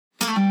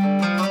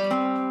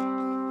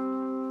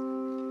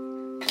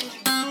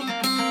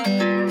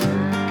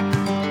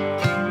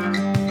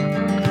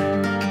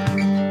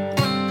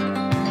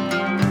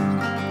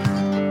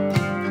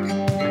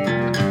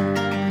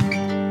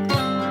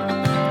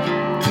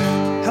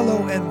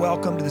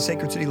welcome to the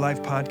Sacred City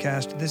Life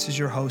Podcast. This is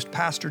your host,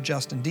 Pastor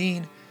Justin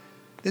Dean.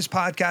 This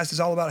podcast is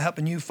all about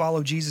helping you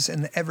follow Jesus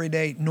in the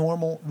everyday,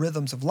 normal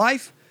rhythms of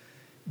life.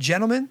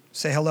 Gentlemen,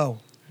 say hello.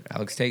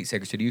 Alex Tate,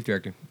 Sacred City Youth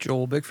Director.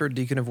 Joel Bickford,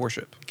 Deacon of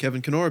Worship.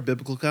 Kevin Knorr,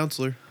 Biblical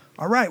Counselor.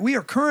 All right, we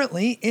are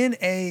currently in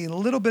a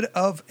little bit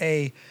of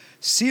a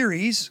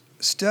series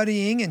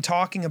studying and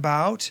talking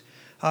about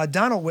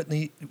Donald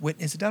Whitney.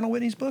 Is it Donald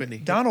Whitney's book? Whitney.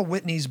 Donald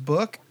Whitney's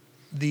book,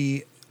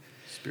 the...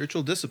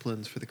 Spiritual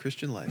Disciplines for the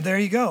Christian Life. There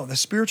you go, the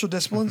Spiritual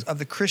Disciplines of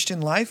the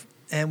Christian Life.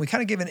 And we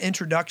kind of gave an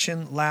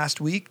introduction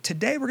last week.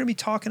 Today we're going to be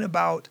talking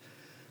about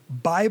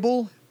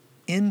Bible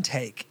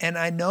intake. And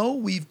I know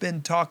we've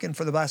been talking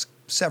for the last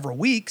several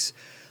weeks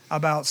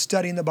about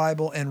studying the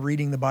Bible and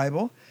reading the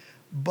Bible.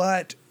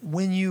 But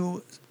when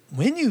you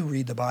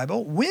read the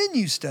Bible, when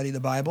you study the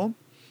Bible,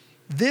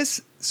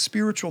 this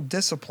spiritual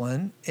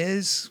discipline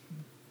is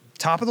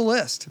top of the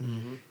list.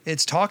 Mm-hmm.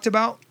 It's talked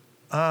about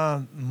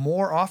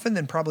more often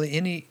than probably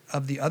any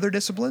of the other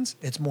disciplines.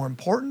 It's more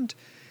important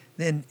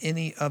than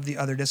any of the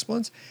other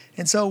disciplines.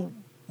 And so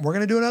we're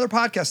going to do another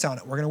podcast on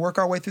it. We're going to work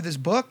our way through this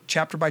book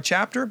chapter by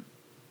chapter.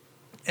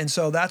 And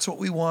so that's what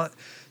we want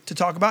to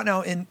talk about.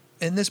 Now, in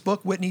this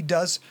book, Whitney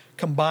does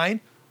combine.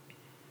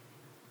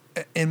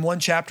 In one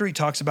chapter, he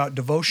talks about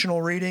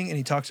devotional reading and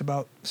he talks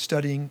about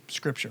studying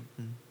Scripture.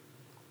 Mm-hmm.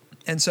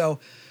 And so,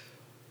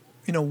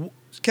 you know,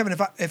 Kevin,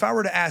 if I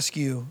were to ask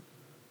you,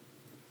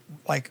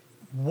 like,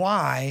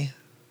 why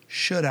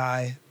should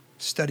I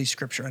study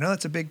Scripture? I know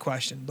that's a big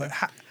question, but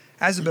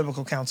as a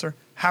biblical counselor,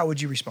 how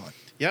would you respond?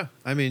 Yeah,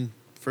 I mean,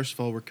 first of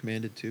all, we're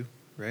commanded to,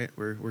 right?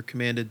 We're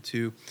commanded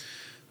to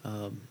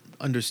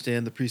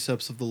understand the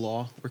precepts of the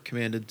law. We're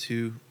commanded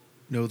to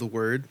know the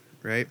Word,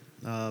 right?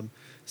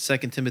 2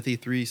 Timothy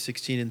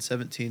 3:16 and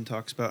 17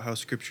 talks about how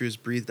Scripture is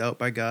breathed out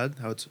by God,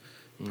 how it's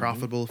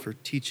profitable for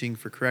teaching,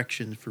 for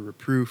correction, for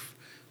reproof,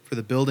 for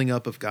the building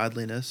up of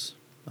godliness.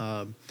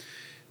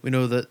 We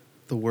know that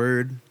the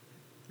Word,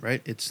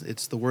 right?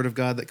 It's the Word of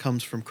God that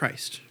comes from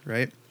Christ,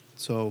 right?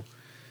 So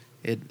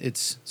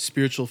it's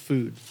spiritual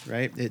food,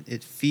 right?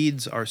 It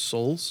feeds our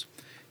souls.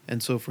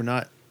 And so if we're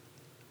not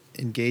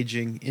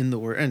engaging in the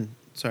Word, and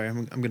sorry,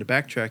 I'm going to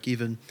backtrack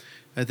even.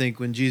 I think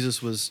when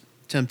Jesus was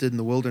tempted in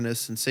the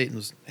wilderness and Satan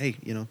was, hey,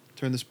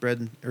 turn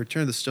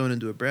the stone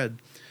into a bread.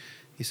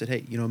 He said,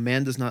 hey,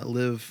 man does not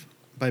live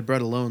by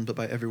bread alone, but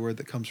by every word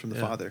that comes from the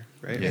Father,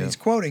 right? Yeah. And he's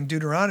quoting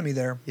Deuteronomy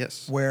there.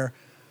 Yes. Where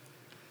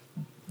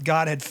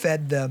God had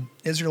fed the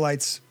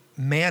Israelites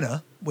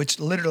manna, which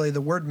literally the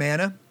word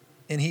manna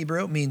in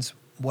Hebrew means,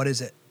 what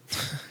is it?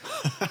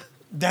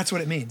 That's what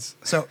it means.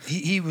 So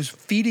he was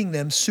feeding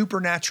them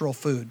supernatural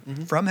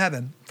food from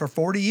heaven for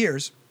 40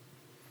 years.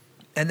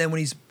 And then when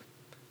he's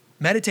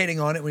meditating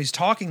on it, when he's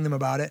talking to them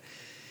about it,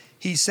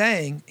 he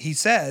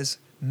says,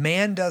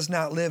 man does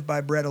not live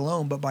by bread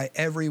alone, but by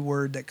every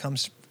word that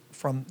comes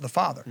from the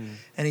Father.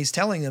 And he's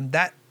telling them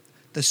that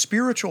the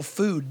spiritual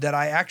food that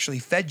I actually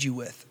fed you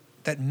with,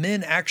 that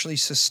men actually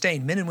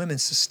sustain, men and women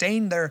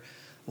sustain their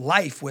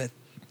life with,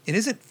 it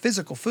isn't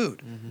physical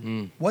food.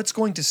 Mm-hmm. What's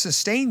going to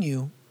sustain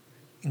you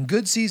in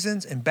good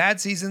seasons and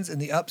bad seasons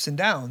and the ups and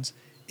downs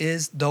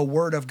is the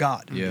Word of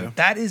God. Yeah.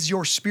 That is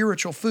your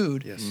spiritual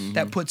food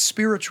that puts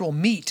spiritual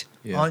meat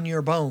on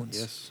your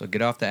bones. Yes. So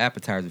get off the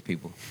appetizer,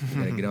 people.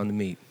 You got to get on the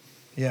meat.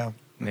 Yeah.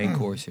 Main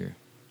course here.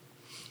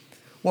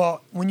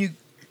 Well,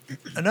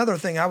 another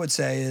thing I would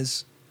say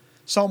is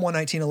Psalm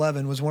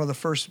 119:11 was one of the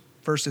first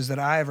verses that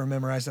I ever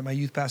memorized, that my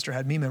youth pastor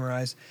had me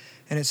memorize.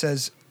 And it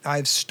says,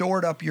 I've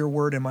stored up your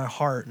word in my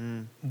heart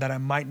that I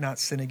might not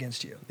sin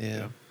against you.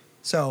 Yeah.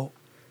 So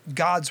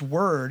God's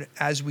word,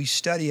 as we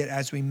study it,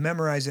 as we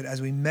memorize it,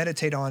 as we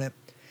meditate on it,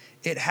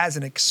 it has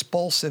an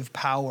expulsive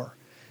power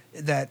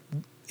that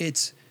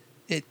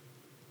do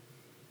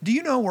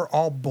you know we're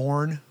all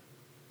born,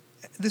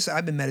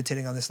 I've been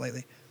meditating on this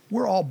lately.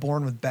 We're all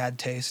born with bad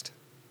taste.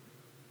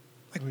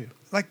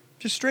 Like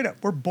just straight up,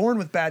 we're born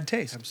with bad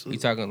taste. Absolutely.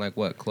 You talking like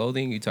what?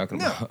 Clothing? You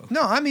talking about?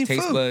 No, I mean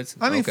taste food. buds?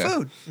 I mean Okay.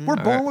 food. We're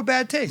All born right. with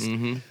bad taste.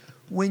 Mm-hmm.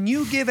 When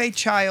you give a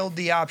child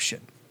the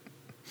option,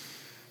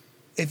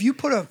 if you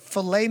put a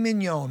filet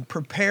mignon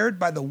prepared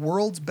by the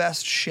world's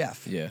best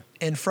chef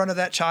in front of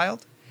that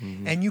child,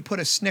 and you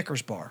put a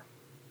Snickers bar,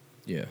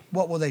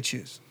 what will they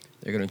choose?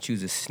 They're going to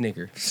choose a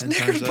Snicker.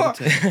 Snickers bar.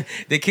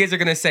 The kids are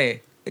going to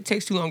say, it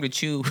takes too long to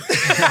chew. But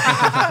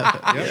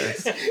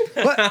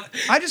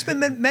I just been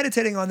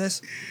meditating on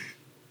this.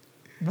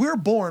 We're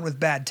born with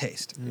bad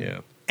taste.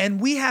 Yeah.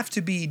 And we have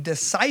to be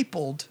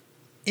discipled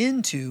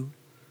into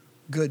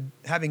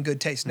having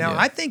good taste. Now,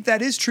 I think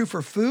that is true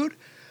for food.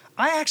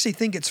 I actually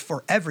think it's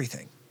for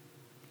everything.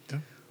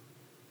 Yeah.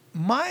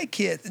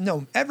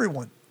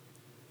 Everyone.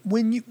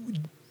 Do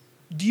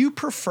you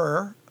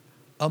prefer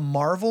a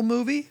Marvel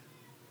movie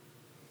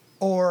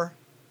or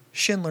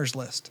Schindler's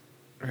List?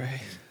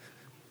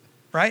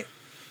 Right?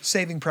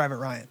 Saving Private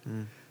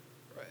Ryan.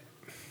 Right.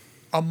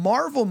 A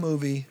Marvel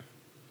movie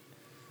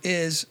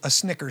is a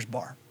Snickers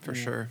bar. For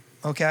sure.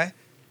 Okay?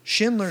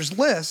 Schindler's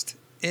List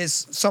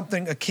is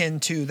something akin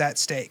to that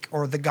steak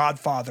or The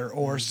Godfather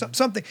or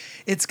something.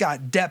 It's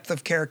got depth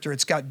of character.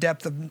 It's got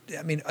depth of,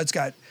 it's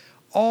got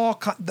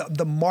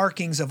the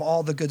markings of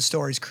all the good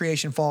stories: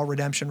 creation, fall,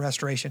 redemption,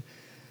 restoration.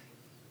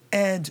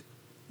 And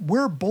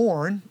we're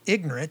born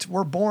ignorant.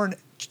 We're born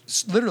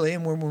literally,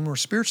 and when we're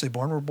spiritually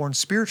born, we're born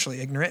spiritually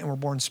ignorant, and we're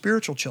born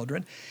spiritual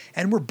children,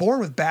 and we're born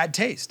with bad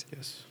taste.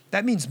 Yes.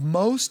 That means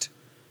most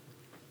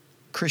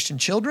Christian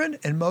children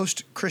and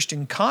most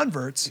Christian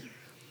converts,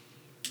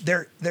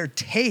 their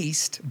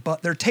taste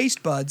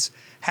buds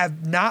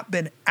have not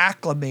been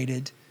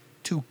acclimated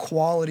to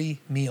quality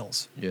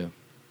meals. Yeah.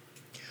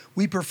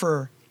 We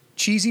prefer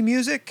cheesy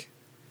music.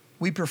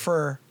 We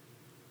prefer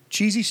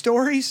cheesy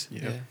stories.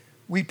 Yeah.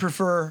 We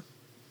prefer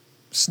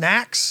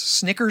snacks,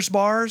 Snickers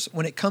bars.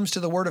 When it comes to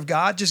the Word of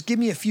God, just give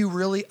me a few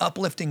really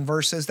uplifting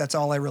verses. That's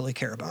all I really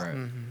care about.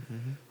 Right.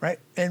 Right?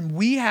 And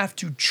we have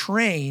to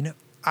train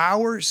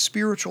our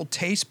spiritual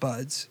taste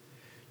buds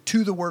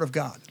to the Word of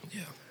God.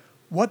 Yeah.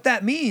 What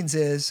that means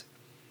is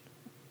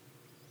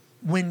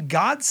when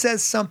God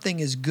says something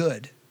is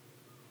good,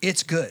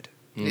 it's good.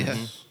 Yeah.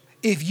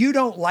 If you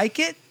don't like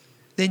it,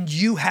 then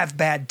you have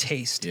bad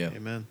taste. Yeah.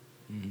 Amen.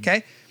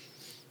 Okay?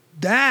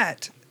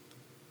 That,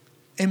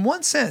 in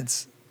one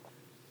sense,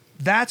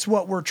 that's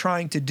what we're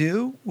trying to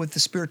do with the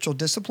spiritual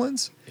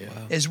disciplines, Yeah.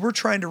 is we're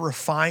trying to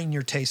refine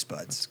your taste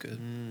buds. That's good.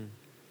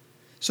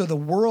 So the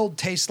world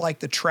tastes like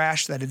the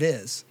trash that it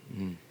is,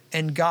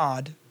 and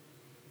God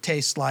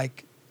tastes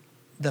like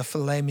the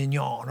filet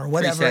mignon or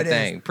whatever Preach that it is.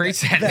 thing.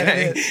 Preach that That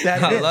it thing. is. That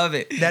it I is. love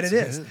it. That it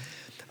is.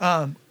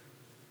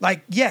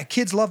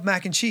 Kids love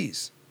mac and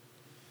cheese,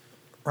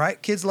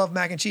 right? Kids love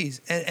mac and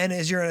cheese. And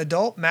as you're an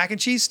adult, mac and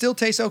cheese still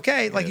tastes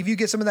okay. Like if you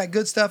get some of that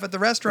good stuff at the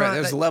restaurant. Right,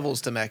 there's that-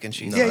 levels to mac and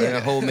cheese. Yeah,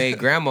 That homemade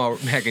grandma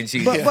mac and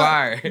cheese but, is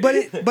fire.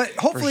 but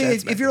hopefully,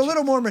 Shad's if mac you're a and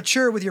little more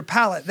mature with your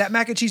palate, that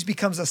mac and cheese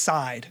becomes a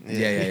side.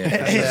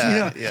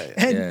 Yeah.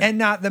 And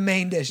not the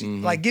main dish.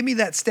 Like, give me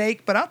that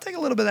steak, but I'll take a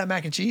little bit of that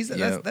mac and cheese.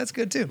 That's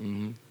good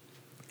too.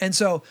 And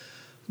so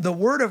the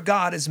Word of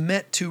God is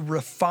meant to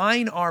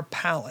refine our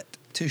palate,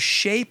 to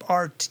shape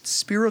our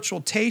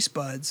spiritual taste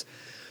buds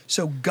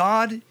so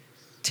God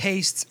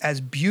tastes as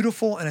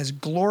beautiful and as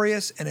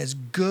glorious and as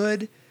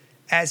good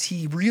as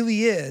He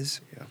really is.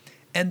 Yeah.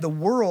 And the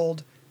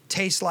world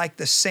tastes like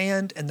the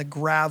sand and the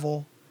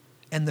gravel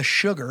and the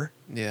sugar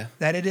Yeah.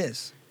 that it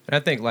is. And I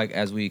think, like,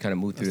 as we kind of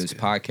move through That's this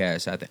good.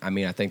 podcast,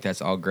 I think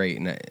that's all great,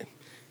 and it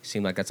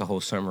seemed like that's a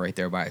whole sermon right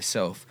there by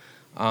itself.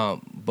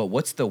 But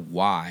what's the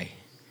why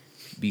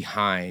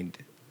behind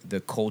the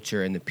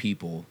culture and the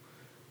people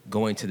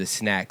going to the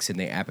snacks and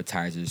the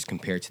appetizers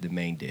compared to the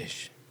main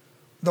dish?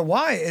 The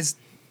why is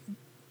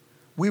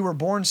we were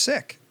born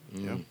sick.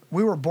 Yeah.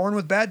 We were born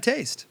with bad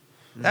taste.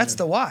 That's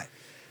the why.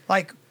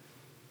 Like,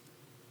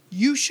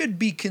 you should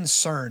be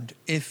concerned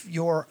if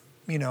you're,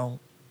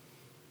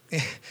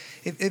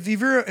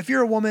 if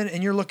you're a woman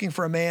and you're looking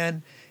for a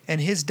man and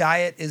his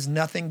diet is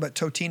nothing but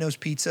Totino's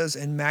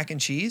pizzas and mac and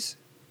cheese,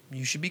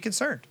 you should be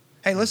concerned.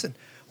 Hey, listen,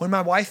 when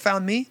my wife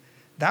found me,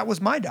 that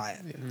was my diet.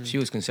 She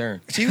was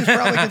concerned. She was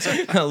probably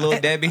concerned. A little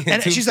Debbie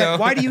And she's like, Tombstone.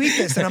 why do you eat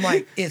this? And I'm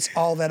like, it's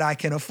all that I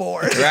can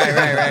afford.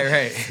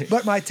 Right.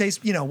 But my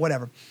taste,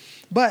 whatever.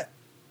 But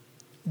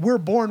we're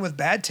born with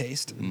bad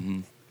taste.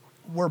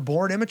 We're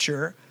born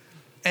immature.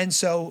 And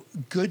so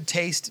good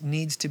taste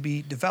needs to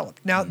be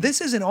developed. Now, this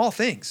isn't all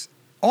things.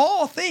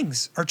 All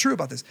things are true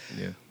about this.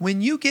 Yeah.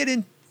 When you get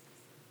in,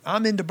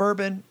 I'm into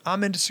bourbon,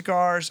 I'm into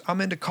cigars, I'm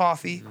into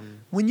coffee.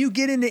 When you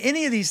get into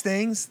any of these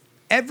things,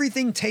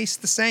 everything tastes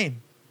the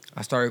same.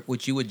 I started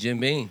with you with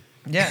Jim Beam.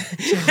 Yeah.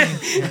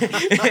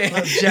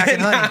 Jack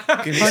and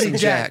honey. Give me Honey some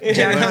Jack. Jack.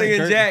 Jack and Honey honey.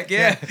 and Jack,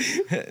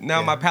 yeah.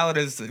 Now my palate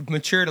has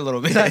matured a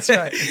little bit. That's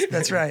right.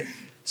 That's right.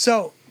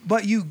 So,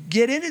 but you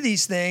get into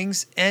these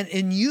things, and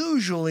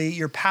usually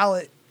your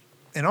palate,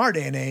 in our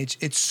day and age,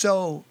 it's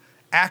so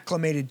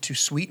acclimated to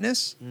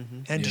sweetness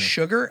and to Yeah.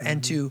 sugar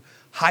and to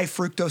high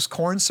fructose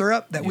corn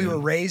syrup that we Yeah. were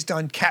raised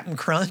on Captain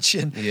Crunch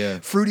and Yeah.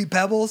 Fruity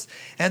Pebbles,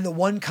 and the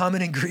one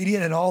common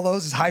ingredient in all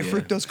those is high Yeah.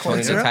 fructose corn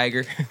Tony the syrup.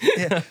 Tiger.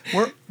 Yeah,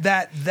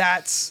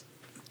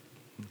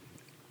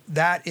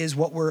 that is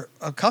what we're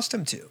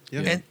accustomed to.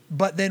 Yeah.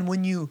 But then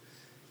when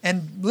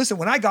listen,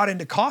 when I got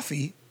into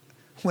coffee,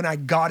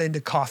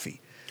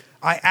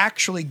 I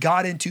actually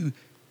got into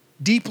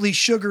deeply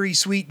sugary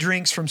sweet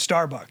drinks from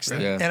Starbucks.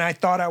 Right. Yeah. And I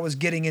thought I was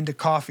getting into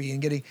coffee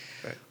and Right.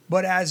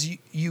 but as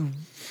you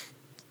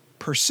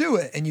pursue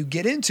it and you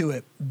get into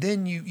it,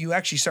 then you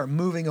actually start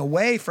moving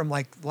away from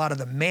like a lot of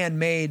the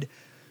man-made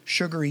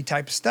sugary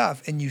type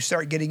stuff, and you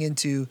start getting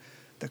into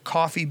the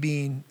coffee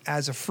bean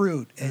as a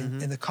fruit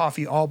and the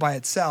coffee all by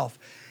itself,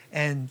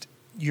 and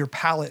your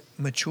palate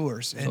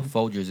matures. So And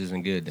Folgers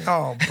isn't good then.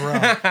 oh,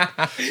 bro.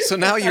 So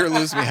now you're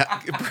losing me.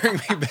 Bring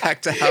me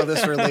back to how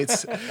this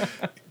relates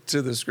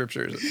to the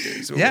scriptures.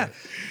 So Yeah,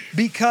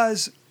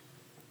 because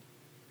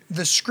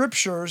the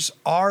scriptures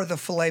are the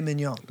filet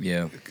mignon.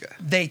 Yeah.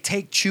 They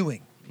take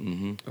chewing.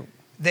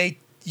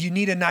 You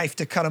need a knife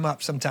to cut them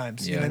up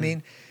sometimes. You know what I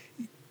mean?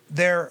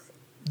 They're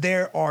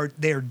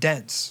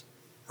dense,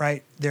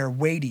 right? They're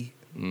weighty.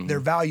 They're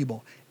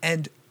valuable.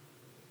 And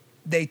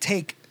they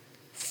take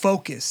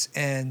focus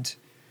and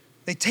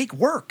they take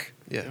work.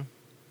 Yeah.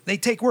 They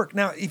take work.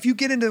 Now, if you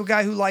get into a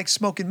guy who likes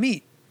smoking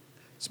meat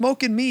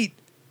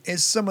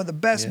is some of the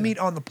best Yeah. meat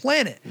on the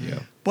planet.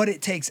 Yeah. But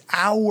it takes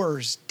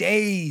hours,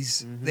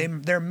 days. They're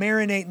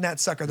marinating that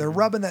sucker. They're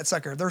rubbing that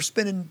sucker. They're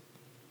spending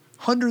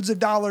hundreds of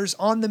dollars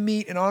on the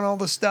meat and on all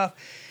the stuff.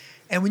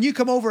 And when you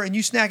come over and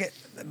you snack it,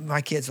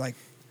 my kids like,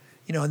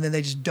 and then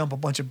they just dump a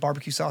bunch of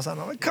barbecue sauce on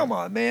it. I'm like, come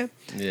on, man.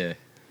 Yeah.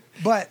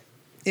 But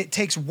it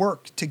takes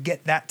work to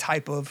get that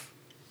type of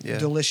Yeah.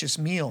 delicious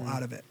meal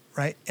out of it,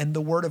 right? And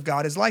the Word of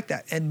God is like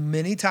that. And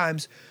many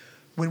times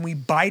when we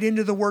bite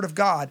into the Word of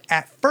God,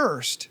 at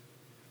first,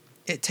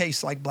 it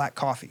tastes like black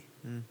coffee.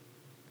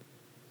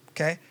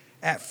 Okay?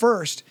 At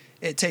first,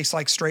 it tastes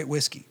like straight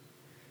whiskey.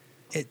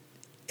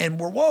 And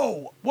we're,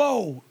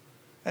 whoa,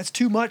 that's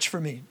too much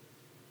for me.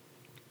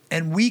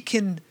 And we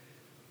can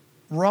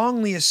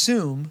wrongly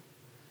assume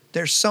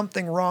there's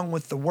something wrong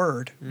with the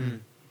Word.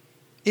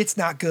 It's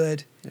not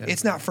good. Yeah.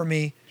 It's not for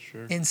me.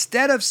 Sure.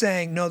 Instead of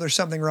saying, no, there's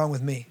something wrong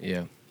with me.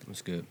 Yeah.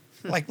 That's good.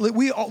 Like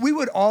we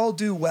would all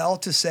do well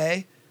to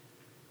say,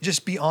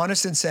 just be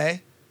honest and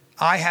say,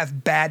 I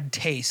have bad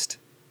taste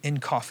in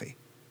coffee.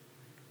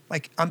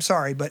 Like, I'm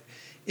sorry, but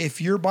if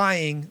you're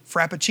buying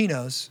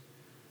Frappuccinos,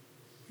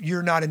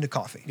 you're not into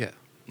coffee. Yeah.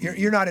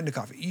 You're not into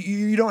coffee.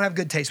 You don't have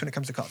good taste when it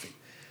comes to coffee.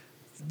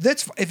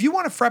 If you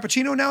want a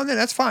Frappuccino now and then,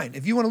 that's fine.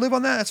 If you want to live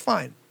on that, that's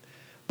fine.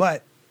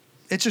 But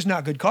it's just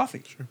not good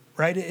coffee,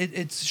 right?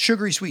 It's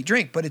sugary sweet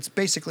drink, but it's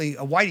basically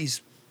a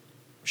Whitey's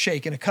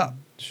shake in a cup,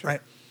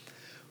 right?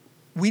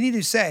 We need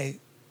to say,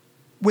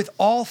 with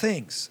all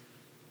things,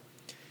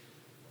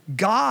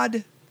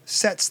 God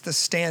sets the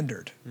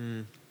standard.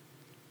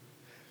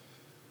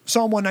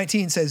 Psalm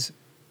 119 says,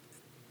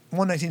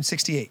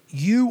 119:68,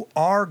 you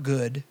are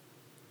good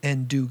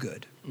and do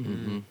good.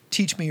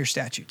 Teach me your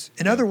statutes.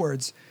 In other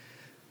words,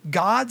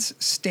 God's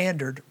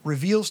standard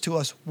reveals to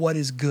us what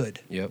is good,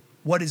 Yep.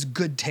 what is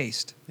good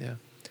taste, Yeah.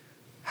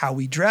 how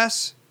we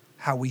dress,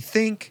 how we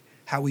think,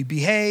 how we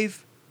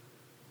behave.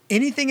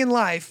 Anything in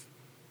life,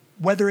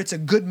 whether it's a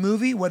good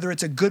movie, whether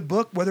it's a good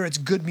book, whether it's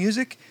good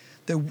music,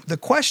 the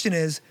question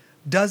is,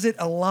 does it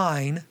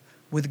align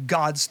with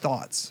God's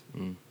thoughts?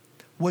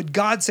 Would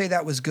God say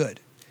that was good?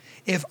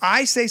 If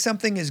I say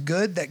something is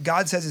good that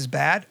God says is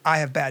bad, I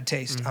have bad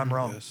taste. I'm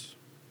wrong. Yes.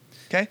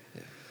 Okay?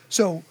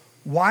 So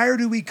why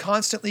do we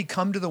constantly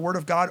come to the Word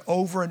of God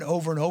over and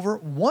over and over?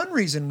 One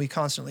reason we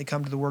constantly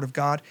come to the Word of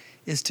God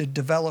is to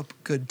develop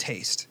good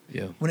taste.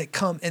 Yeah. When it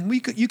comes, and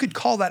you could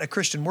call that a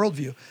Christian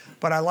worldview,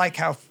 but I like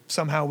how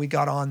somehow we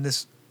got on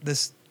this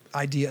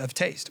idea of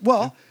taste.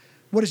 Well,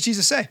 what does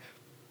Jesus say?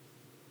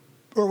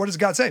 Or what does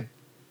God say?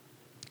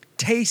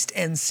 Taste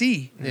and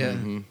see Yeah.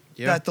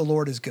 Yeah. that the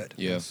Lord is good.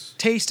 Yeah.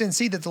 Taste and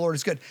see that the Lord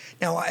is good.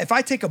 Now, if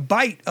I take a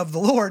bite of the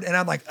Lord and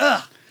I'm like,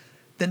 ugh,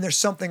 then there's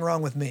something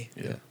wrong with me.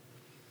 Yeah.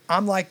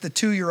 I'm like the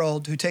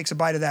 2-year-old who takes a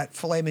bite of that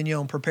filet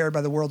mignon prepared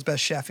by the world's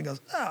best chef and goes,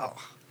 oh,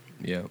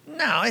 Yeah.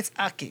 no, it's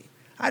ucky.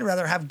 I'd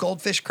rather have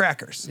goldfish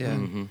crackers. Yeah.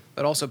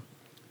 But also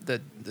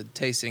the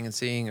tasting and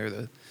seeing, or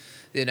the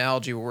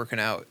analogy we're working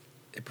out,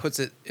 it puts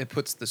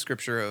the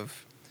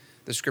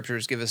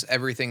scriptures give us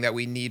everything that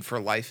we need for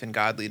life and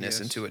godliness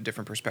Yes. into a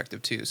different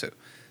perspective too.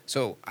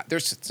 So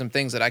there's some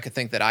things that I could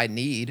think that I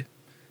need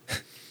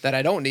that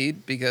I don't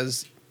need,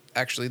 because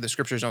actually the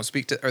scriptures don't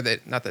speak to, or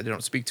not that they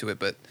don't speak to it,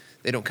 but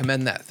they don't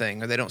commend that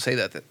thing, or they don't say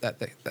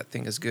that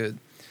thing is good.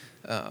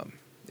 Yeah,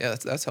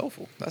 that's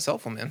helpful. That's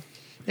helpful, man.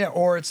 Yeah,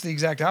 or it's the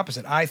exact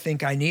opposite. I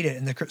think I need it,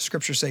 and the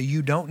scriptures say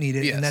you don't need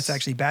it, Yes. and that's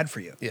actually bad for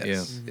you,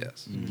 Yes. Yeah.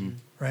 Yes.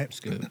 right? It's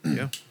good.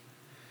 Yeah.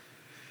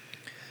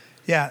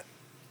 Yeah.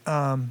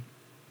 I'm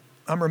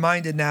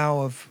reminded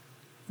now of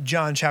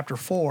John chapter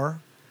 4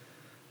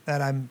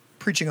 that I'm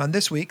preaching on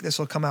this week. This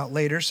will come out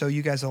later, so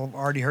you guys have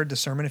already heard the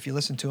sermon if you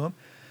listen to them,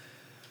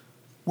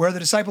 where the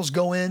disciples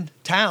go in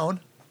town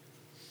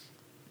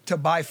to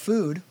buy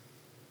food,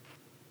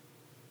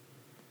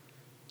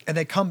 and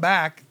they come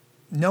back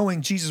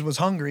knowing Jesus was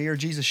hungry, or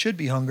Jesus should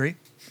be hungry,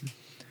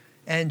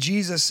 and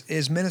Jesus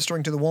is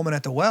ministering to the woman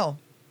at the well,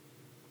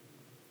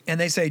 and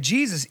they say,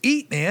 Jesus,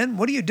 eat, man.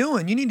 What are you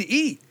doing? You need to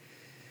eat.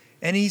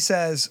 And he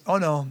says, oh,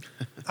 no,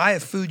 I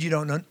have food you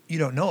don't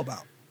know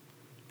about.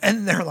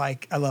 And they're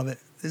like, I love it.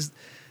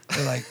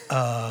 They're like,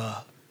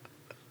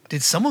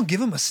 did someone give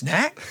him a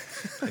snack?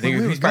 I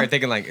think he's probably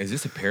thinking, like, is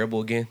this a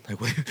parable again? Like,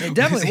 what? It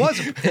definitely was.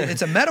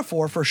 It's a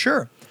metaphor for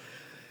sure.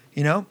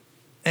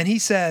 And he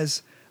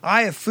says,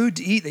 I have food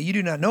to eat that you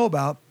do not know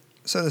about.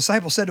 So the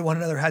disciples said to one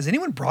another, has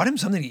anyone brought him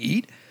something to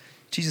eat?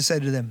 Jesus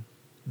said to them,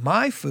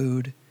 my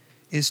food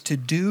is to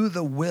do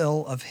the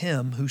will of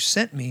him who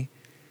sent me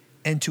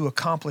and to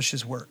accomplish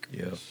his work.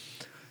 Yeah.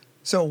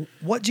 So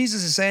what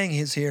Jesus is saying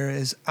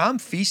is I'm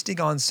feasting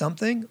on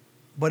something,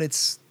 but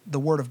it's the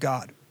word of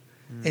God.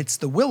 It's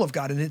the will of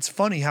God. And it's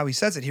funny how he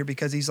says it here,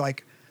 because he's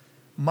like,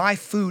 my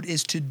food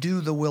is to do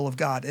the will of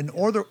God. In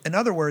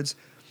other words,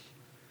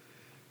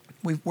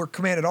 we're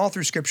commanded all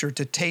through Scripture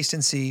to taste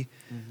and see.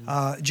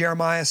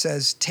 Jeremiah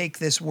says, take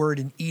this word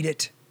and eat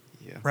it,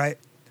 Yeah. right?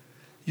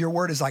 Your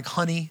word is like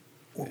honey.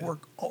 We're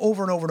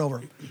over and over and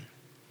over.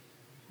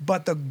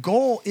 But the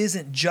goal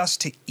isn't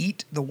just to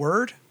eat the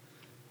word.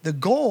 The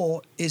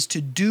goal is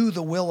to do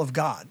the will of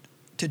God,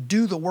 to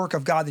do the work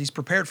of God that he's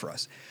prepared for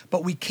us.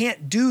 But we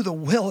can't do the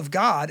will of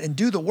God and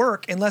do the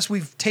work unless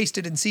we've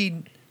tasted and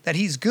seen that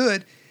he's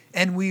good,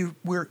 and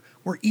we're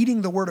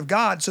eating the word of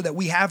God so that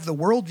we have the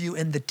worldview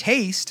and the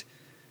taste,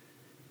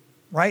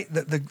 right?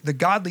 The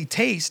godly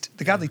taste,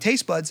 the godly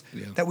taste buds,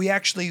 that we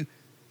actually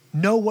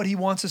know what he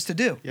wants us to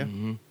do. Yeah.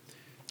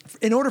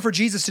 In order for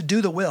Jesus to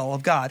do the will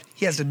of God,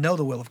 he has to know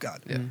the will of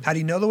God. Yeah. How do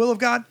you know the will of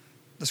God?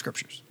 The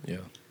scriptures. Yeah.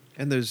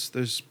 And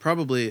there's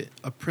probably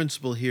a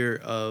principle here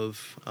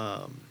of,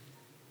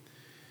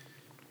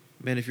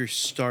 man, if you're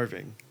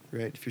starving,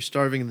 right? If you're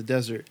starving in the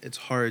desert, it's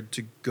hard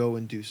to go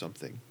and do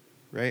something,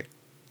 right?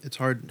 It's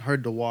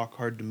hard to walk,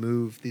 hard to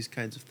move, these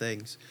kinds of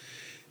things.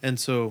 And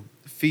so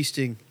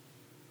feasting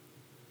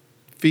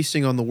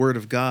on the word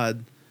of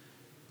God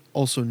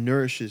also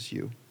nourishes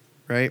you,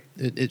 right?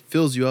 It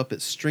fills you up,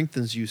 it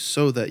strengthens you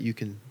so that you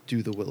can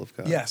do the will of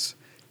God. Yes.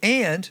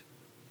 And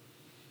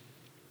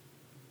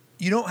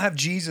you don't have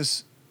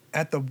Jesus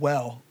at the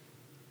well,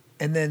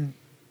 and then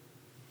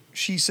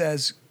she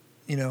says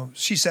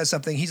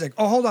something. He's like,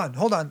 oh, hold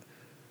on.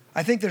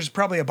 I think there's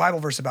probably a Bible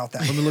verse about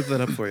that. Let me look that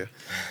up for you.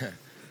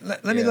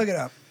 Let me look it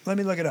up.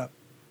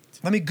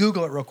 Let me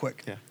Google it real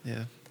quick.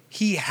 Yeah.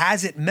 He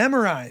has it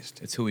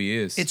memorized. It's who he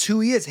is. It's who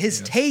he is.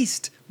 His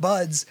taste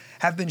buds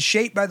have been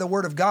shaped by the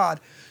word of God.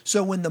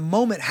 So when the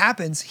moment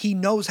happens, he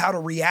knows how to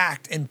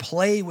react and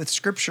play with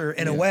scripture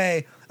in a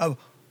way of,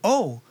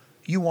 oh,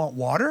 you want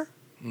water?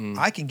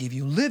 I can give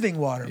you living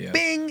water. Yeah.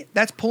 Bing!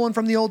 That's pulling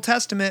from the Old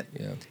Testament.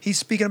 Yeah. He's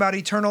speaking about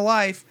eternal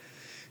life.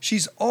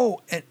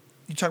 And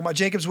you talking about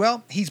Jacob's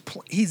well?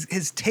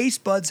 His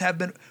taste buds have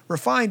been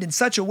refined in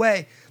such a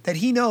way that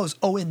he knows,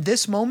 oh, in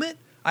this moment,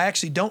 I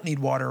actually don't need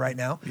water right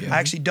now. Yeah. I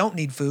actually don't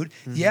need food.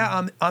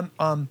 Yeah,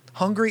 I'm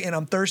hungry and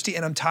I'm thirsty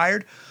and I'm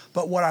tired.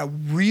 But what I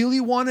really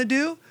want to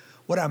do,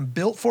 what I'm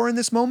built for in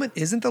this moment,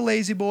 isn't the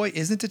lazy boy,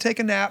 isn't to take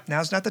a nap.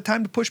 Now's not the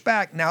time to push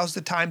back. Now's the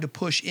time to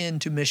push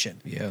into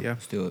mission. Yeah.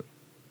 Let's do it.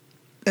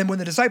 And when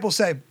the disciples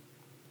say,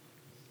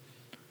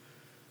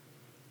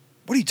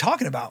 what are you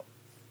talking about?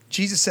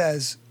 Jesus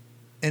says,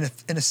 in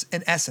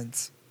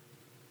essence,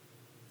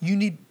 you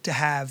need to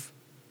have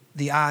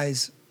the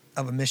eyes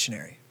of a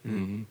missionary.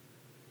 Mm-hmm.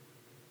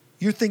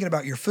 You're thinking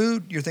about your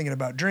food. You're thinking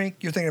about drink.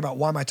 You're thinking about,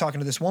 why am I talking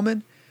to this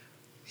woman?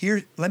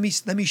 Here, let me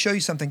show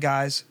you something,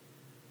 guys.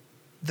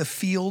 The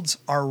fields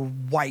are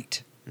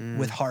white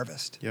with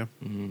harvest. Yeah.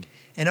 Mm-hmm.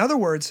 In other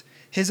words,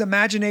 his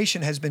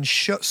imagination has been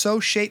so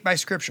shaped by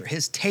Scripture.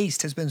 His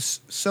taste has been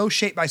so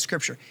shaped by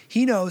Scripture.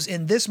 He knows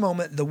in this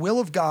moment the will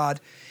of God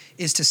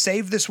is to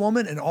save this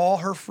woman and all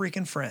her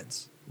freaking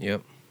friends.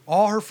 Yep.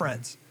 All her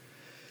friends.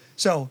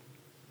 So,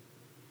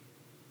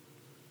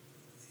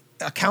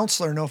 a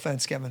counselor, no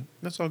offense, Kevin,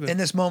 That's all good. in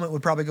this moment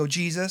would probably go,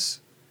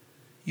 Jesus,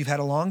 you've had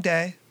a long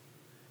day.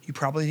 You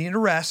probably need a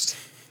rest.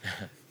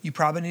 You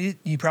probably need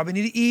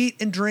to eat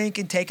and drink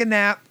and take a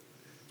nap.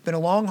 It's been a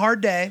long,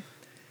 hard day.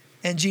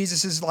 And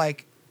Jesus is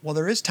like, well,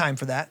 there is time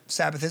for that.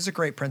 Sabbath is a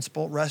great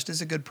principle. Rest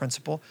is a good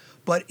principle.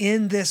 But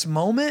in this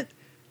moment,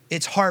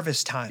 it's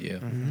harvest time. Yeah.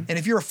 And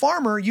if you're a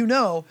farmer, you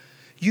know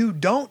you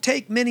don't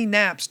take many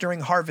naps during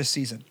harvest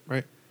season.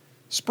 Right.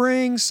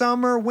 Spring,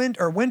 summer,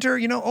 winter,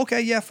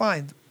 okay, yeah,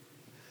 fine.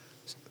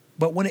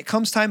 But when it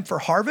comes time for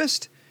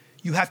harvest,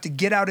 you have to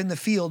get out in the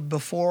field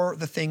before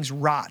the things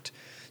rot.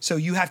 So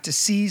you have to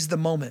seize the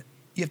moment.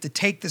 You have to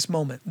take this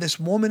moment. This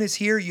woman is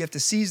here. You have to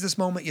seize this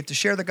moment. You have to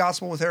share the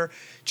gospel with her,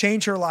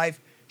 change her life.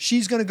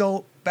 She's going to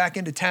go back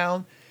into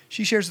town.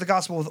 She shares the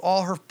gospel with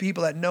all her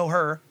people that know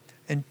her.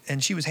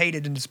 And she was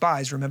hated and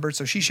despised, remember?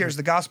 So she shares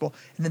the gospel.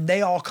 And then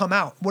they all come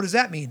out. What does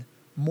that mean?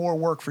 More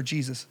work for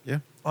Jesus. Yeah.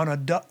 On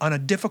a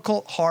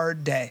difficult,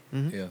 hard day.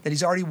 Yeah. That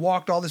he's already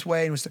walked all this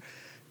way and was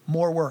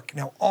more work.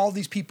 Now, all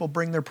these people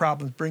bring their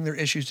problems, bring their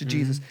issues to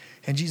Jesus.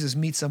 And Jesus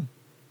meets them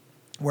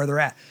where they're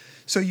at.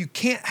 So you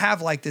can't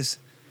have like this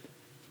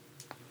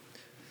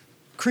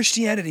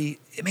Christianity,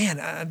 man,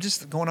 I'm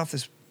just going off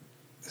this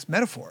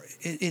metaphor.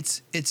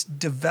 It's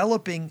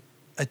developing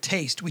a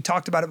taste. We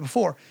talked about it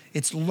before.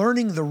 It's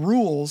learning the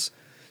rules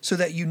so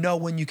that you know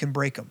when you can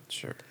break them.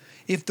 Sure.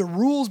 If the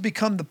rules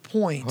become the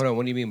point. Hold on.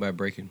 What do you mean by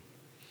breaking?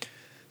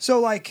 So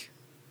like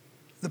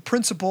the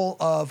principle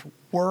of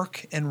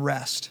work and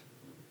rest,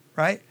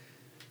 right?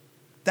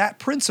 That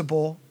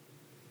principle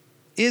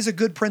is a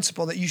good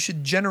principle that you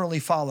should generally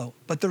follow.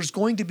 But there's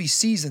going to be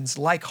seasons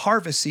like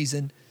harvest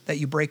season that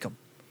you break them.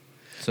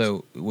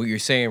 So what you're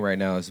saying right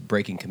now is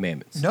breaking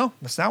commandments. No,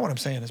 that's not what I'm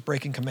saying. Is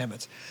breaking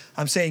commandments.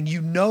 I'm saying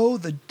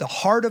the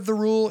heart of the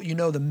rule.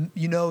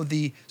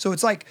 So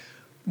it's like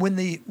when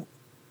a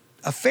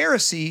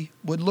Pharisee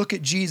would look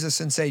at Jesus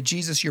and say,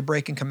 Jesus, you're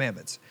breaking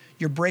commandments.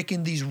 You're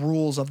breaking these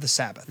rules of the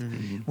Sabbath.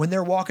 Mm-hmm. When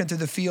they're walking through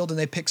the field and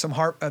they pick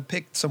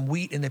some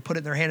wheat and they put it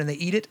in their hand and they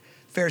eat it,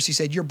 the Pharisee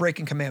said, you're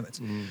breaking commandments.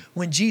 Mm-hmm.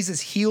 When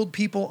Jesus healed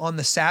people on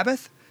the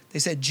Sabbath, They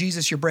said,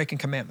 Jesus, you're breaking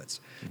commandments,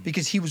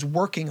 because he was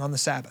working on the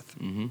Sabbath,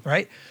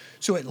 right?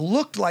 So it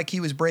looked like he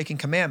was breaking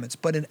commandments,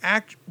 but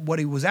what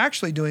he was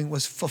actually doing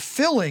was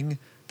fulfilling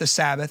the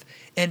Sabbath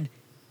and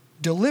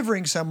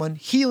delivering someone,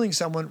 healing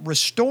someone,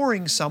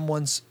 restoring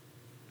someone's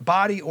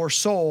body or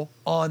soul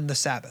on the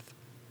Sabbath.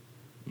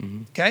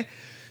 Okay?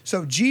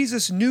 So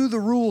Jesus knew the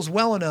rules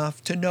well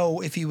enough to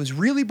know if he was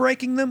really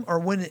breaking them or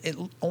when it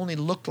only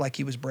looked like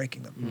he was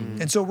breaking them.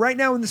 And so right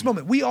now in this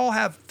moment, we all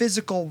have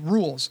physical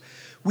rules.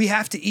 We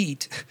have to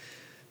eat.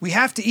 We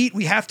have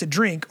to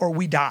drink, or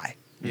we die.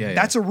 Yeah,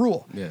 That's a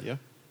rule. Yeah.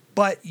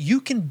 But you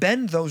can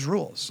bend those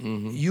rules.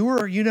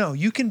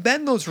 You can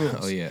bend those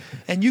rules. Oh, yeah.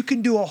 And you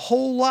can do a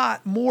whole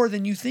lot more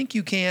than you think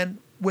you can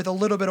with a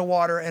little bit of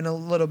water and a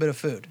little bit of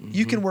food.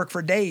 You can work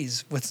for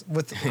days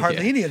with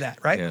hardly Yeah. any of that,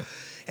 right? Yeah.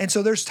 And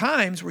so there's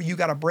times where you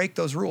got to break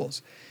those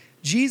rules.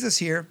 Jesus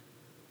here,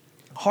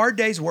 hard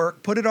day's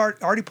work,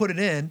 already put it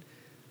in.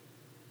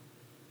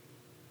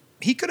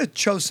 He could have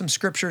chose some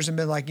scriptures and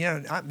been like,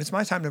 it's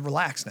my time to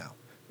relax now.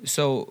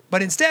 So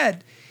But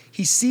instead,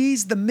 he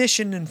sees the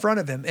mission in front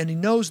of him, and he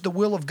knows the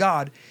will of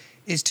God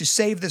is to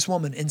save this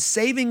woman. And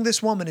saving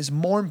this woman is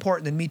more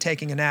important than me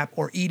taking a nap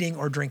or eating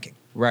or drinking.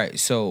 right.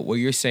 So what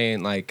you're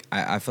saying, like,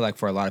 I feel like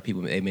for a lot of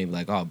people, they may be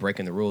like, oh,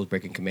 breaking the rules,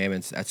 breaking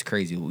commandments, that's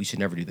crazy. We should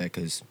never do that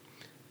because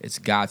it's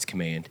God's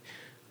command.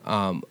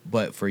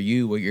 But for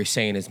you, what you're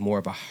saying is more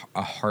of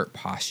a heart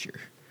posture,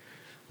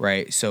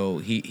 right? So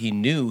he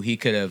knew he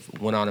could have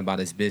went on about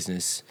his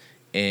business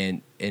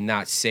and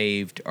not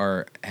saved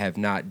or have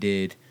not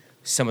did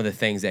some of the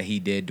things that he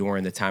did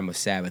during the time of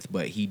Sabbath,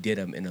 but he did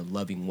them in a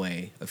loving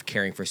way of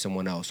caring for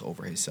someone else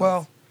over himself.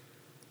 Well,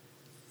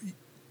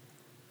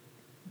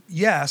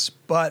 yes,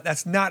 but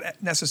that's not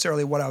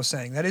necessarily what I was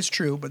saying. That is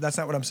true, but that's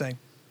not what I'm saying.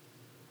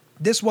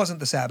 This wasn't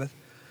the Sabbath.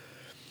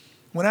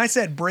 When I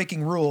said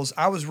breaking rules,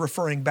 I was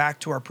referring back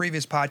to our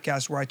previous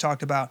podcast where I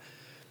talked about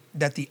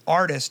that the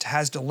artist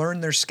has to learn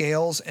their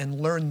scales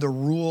and learn the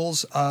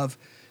rules of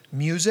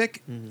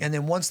music. And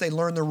then once they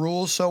learn the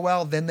rules so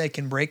well, then they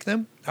can break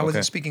them. I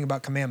wasn't Okay. speaking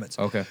about commandments.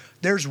 Okay.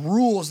 There's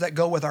rules that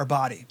go with our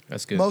body.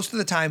 That's good. Most of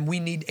the time we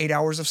need 8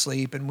 hours of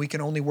sleep and we can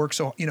only work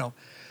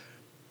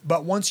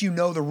but once you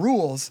know the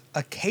rules,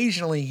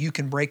 occasionally you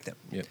can break them.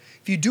 Yep.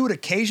 If you do it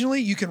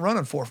occasionally, you can run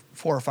on 4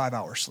 or 5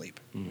 hours sleep.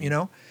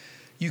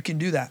 You can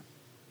do that.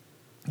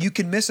 You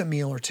can miss a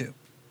meal or two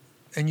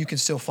and you can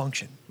still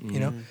function,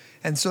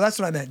 And so that's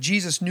what I meant.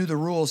 Jesus knew the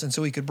rules, and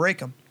so he could break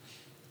them.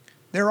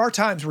 There are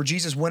times where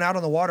Jesus went out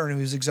on the water and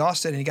he was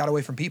exhausted and he got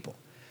away from people.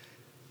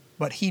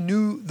 But he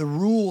knew the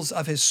rules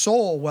of his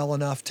soul well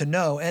enough to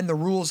know, and the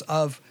rules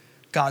of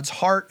God's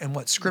heart and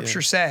what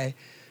scripture say,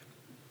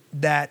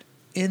 that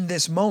in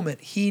this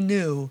moment he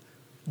knew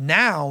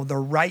now the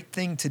right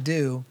thing to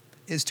do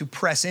is to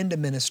press into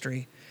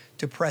ministry,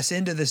 to press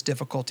into this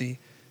difficulty,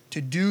 to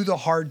do the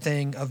hard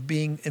thing of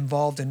being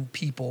involved in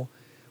people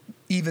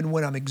even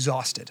when I'm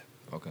exhausted.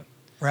 Okay.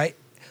 Right?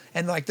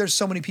 And like there's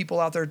so many people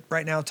out there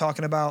right now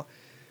talking about,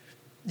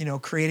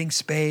 creating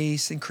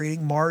space and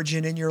creating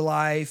margin in your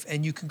life,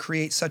 and you can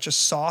create such a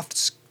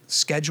soft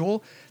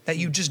schedule that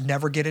you just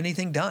never get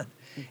anything done.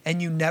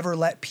 And you never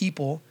let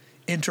people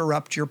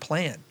interrupt your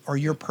plan or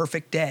your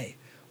perfect day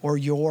or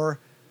your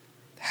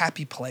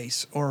happy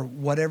place or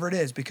whatever it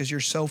is, because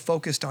you're so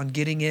focused on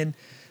getting in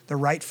the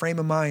right frame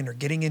of mind or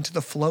getting into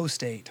the flow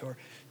state or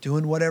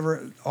doing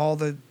whatever all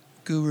the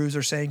gurus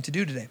are saying to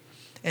do today.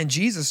 And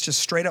Jesus just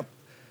straight up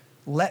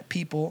let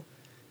people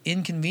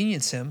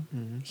inconvenience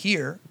him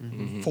here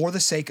for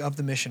the sake of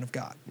the mission of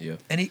God. Yeah.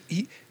 And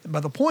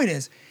but the point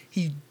is,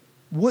 he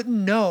wouldn't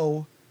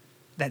know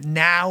that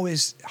now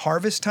is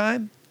harvest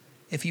time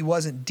if he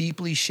wasn't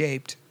deeply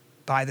shaped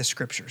by the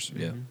scriptures.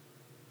 Yeah.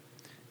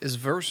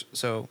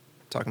 So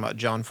talking about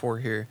John 4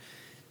 here,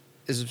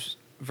 is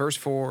verse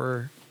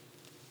 4,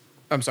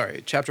 I'm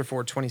sorry, chapter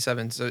 4,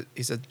 27. So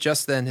he said,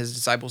 just then his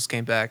disciples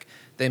came back.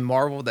 They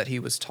marveled that he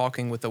was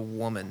talking with a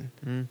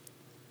woman.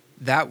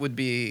 That would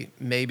be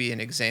maybe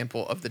an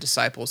example of the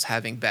disciples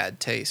having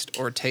bad taste,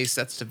 or taste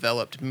that's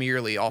developed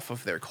merely off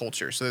of their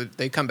culture. So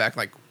they come back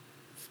like,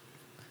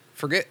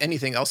 forget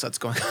anything else that's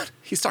going on.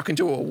 He's talking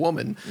to a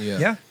woman.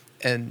 Yeah.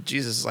 And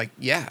Jesus is like,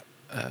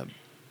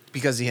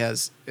 because he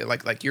has,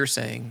 like you're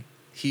saying,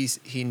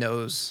 he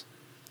knows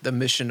the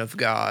mission of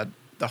God,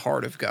 the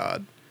heart of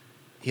God.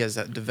 He has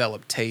that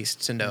developed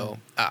taste to know,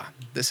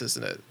 this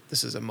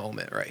is a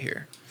moment right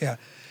here. Yeah.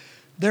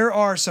 There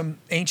are some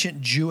ancient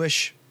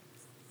Jewish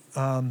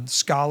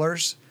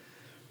scholars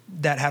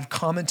that have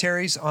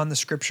commentaries on the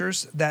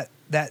scriptures that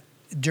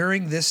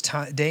during this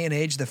day and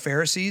age, the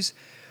Pharisees,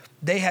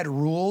 they had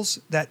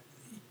rules that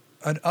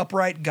an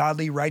upright,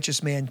 godly,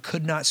 righteous man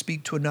could not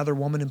speak to another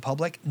woman in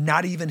public,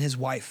 not even his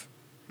wife.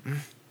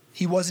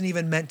 He wasn't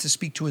even meant to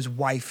speak to his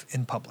wife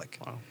in public.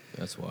 Wow.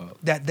 That's wild.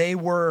 That they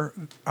were,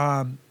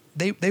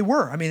 they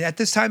were. I mean, at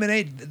this time and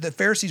age, the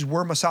Pharisees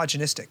were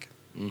misogynistic.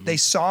 They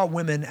saw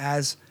women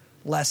as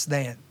less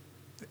than.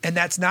 And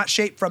that's not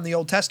shaped from the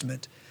Old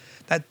Testament.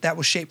 That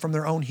was shaped from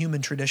their own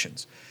human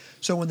traditions.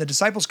 So when the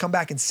disciples come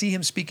back and see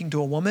him speaking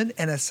to a woman,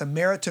 and a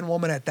Samaritan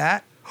woman at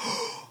that,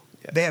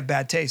 they have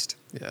bad taste.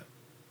 Yeah.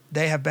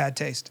 They have bad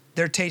taste.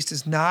 Their taste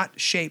is not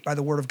shaped by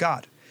the word of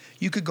God.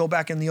 You could go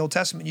back in the Old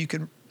Testament.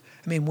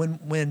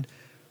 When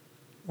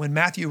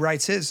Matthew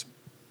writes his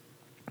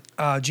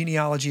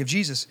genealogy of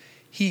Jesus,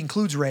 he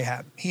includes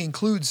Rahab. He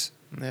includes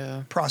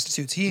Yeah.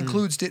 prostitutes. He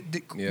includes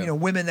Yeah.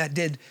 women that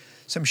did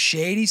some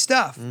shady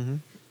stuff.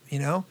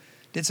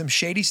 Did some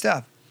shady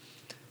stuff.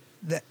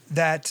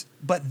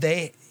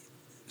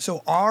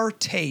 So our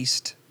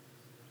taste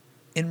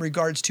in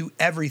regards to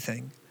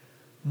everything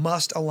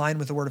must align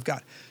with the Word of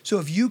God. So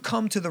if you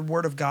come to the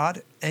Word of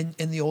God and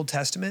in the Old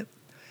Testament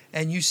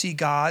and you see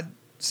God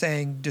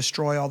saying,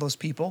 destroy all those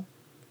people,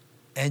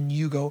 and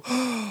you go,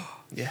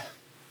 Yeah.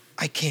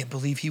 I can't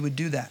believe he would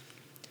do that.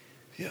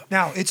 Yeah.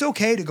 Now, it's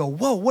okay to go,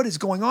 whoa, what is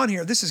going on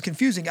here? This is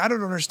confusing. I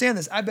don't understand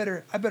this. I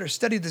better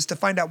study this to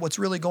find out what's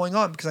really going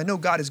on, because I know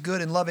God is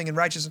good and loving and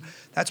righteous.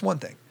 That's one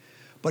thing.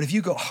 But if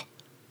you go, oh,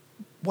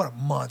 what a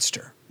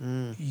monster.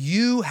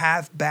 You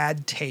have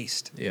bad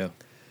taste. Yeah.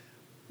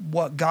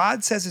 What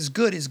God says is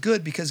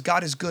good because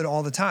God is good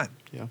all the time.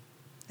 Yeah.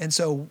 And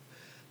so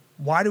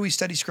why do we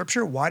study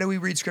Scripture? Why do we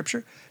read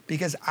Scripture?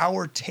 Because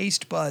our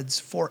taste buds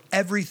for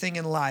everything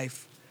in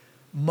life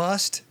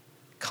must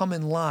come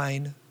in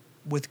line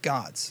with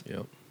God's.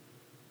 Yep.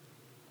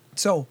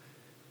 So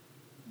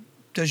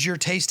does your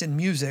taste in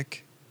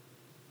music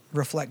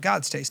reflect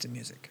God's taste in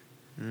music?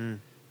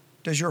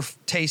 Does your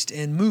taste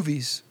in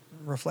movies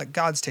reflect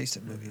God's taste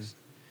in movies?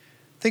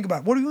 Think about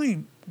it. What do you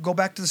mean? Go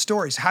back to the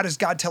stories. How does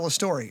God tell a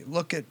story?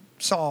 Look at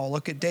Saul,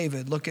 look at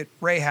David, look at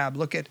Rahab,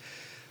 look at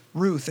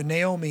Ruth and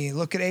Naomi,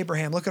 look at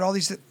Abraham, look at all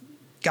these.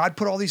 God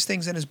put all these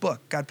things in his book.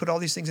 God put all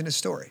these things in his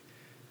story.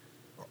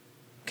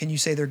 Can you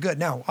say they're good?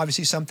 Now,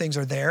 obviously some things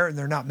are there and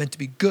they're not meant to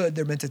be good.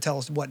 They're meant to tell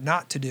us what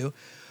not to do,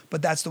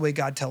 but that's the way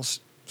God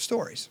tells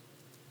stories,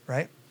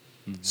 right?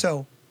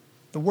 So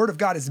the Word of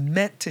God is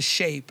meant to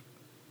shape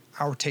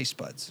our taste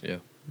buds. Yeah.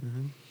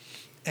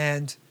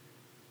 And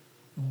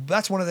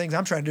that's one of the things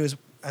I'm trying to do is,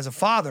 as a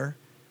father,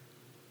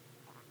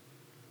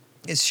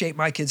 is shape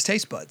my kids'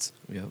 taste buds,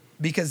 Yep.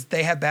 because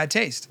they have bad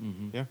taste.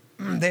 Yeah.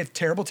 They have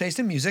terrible taste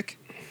in music.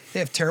 They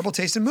have terrible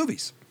taste in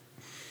movies.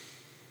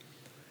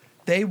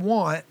 They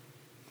want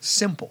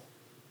simple.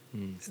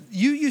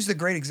 You used a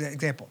great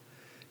example.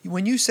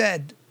 When you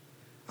said,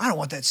 I don't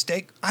want that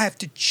steak, I have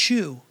to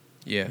chew.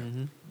 Yeah.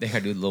 They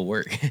gotta do a little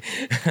work.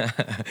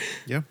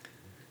 Yeah.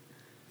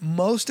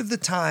 Most of the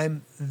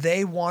time,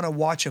 they want to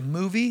watch a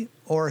movie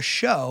or a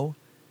show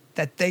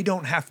that they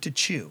don't have to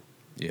chew.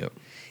 Yep.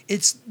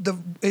 It's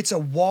a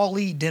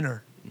Wall-E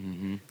dinner.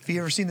 Have you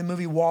ever seen the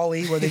movie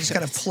Wall-E, where they just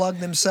kind of plug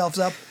themselves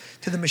up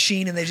to the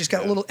machine and they just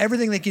got a little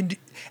everything they can do,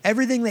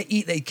 everything they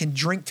eat they can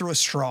drink through a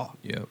straw.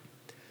 Yep.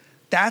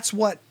 That's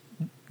what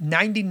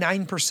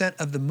 99%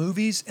 of the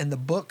movies and the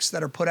books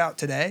that are put out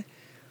today,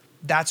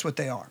 that's what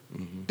they are.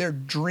 They're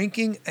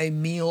drinking a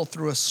meal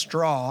through a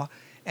straw,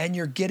 and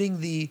you're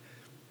getting the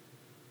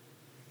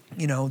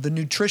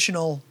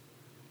nutritional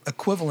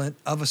equivalent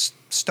of a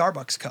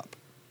Starbucks cup.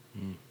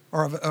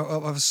 Or of a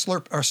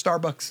slurp, or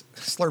Starbucks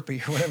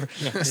Slurpee, or whatever,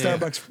 a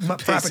Starbucks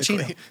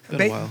Frappuccino.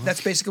 Been a while, huh?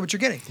 That's basically what you're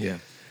getting. Yeah.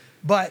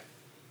 But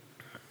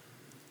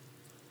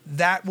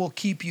that will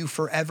keep you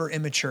forever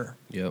immature.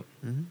 Yep.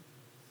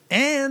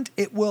 And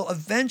it will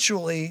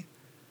eventually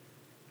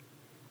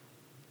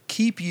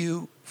keep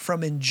you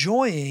from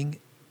enjoying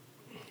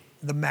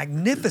the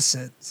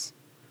magnificence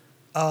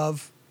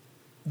of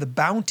the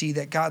bounty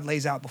that God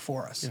lays out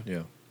before us.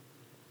 Yeah.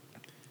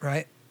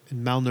 Right?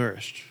 And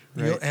malnourished.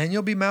 Right.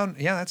 You'll be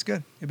yeah, that's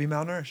good. You'll be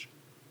malnourished.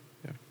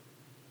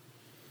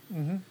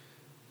 Yeah.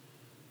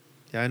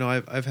 Yeah, I know.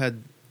 I've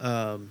had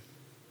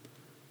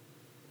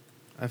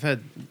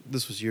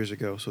this was years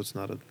ago, so it's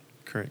not a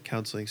current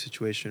counseling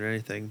situation or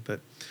anything, but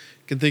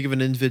I can think of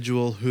an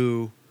individual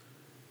who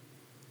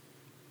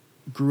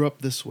grew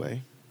up this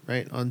way,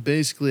 right, on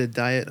basically a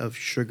diet of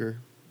sugar,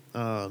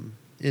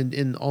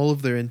 in all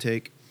of their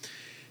intake,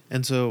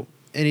 and so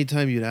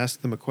anytime you'd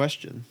ask them a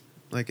question,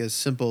 like as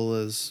simple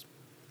as,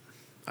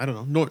 I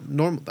don't know,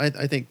 normal.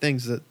 I think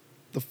things that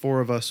the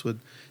four of us would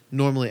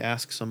normally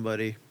ask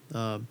somebody,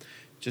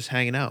 just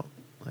hanging out,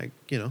 like,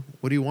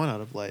 what do you want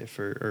out of life,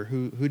 or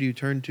who do you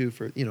turn to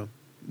for,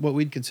 what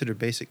we'd consider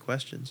basic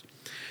questions.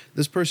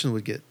 This person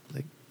would get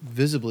like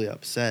visibly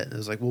upset, and it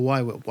was like, well,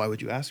 why would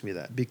you ask me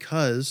that?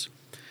 Because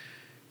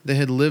they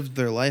had lived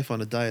their life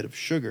on a diet of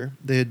sugar.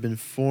 They had been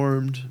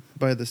formed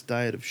by this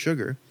diet of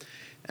sugar,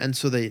 and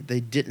so they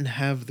didn't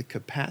have the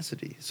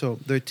capacity. So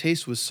their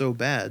taste was so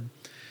bad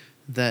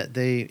that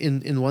they,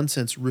 in one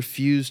sense,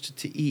 refused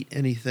to eat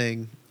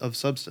anything of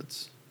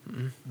substance.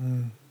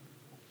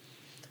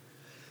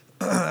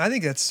 I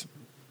think that's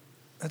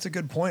a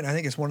good point. I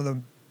think it's one of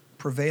the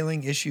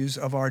prevailing issues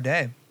of our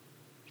day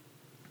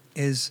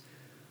is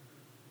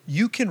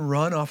you can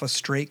run off of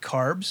straight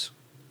carbs,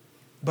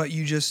 but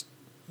you just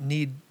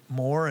need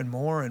more and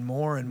more and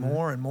more and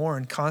more and more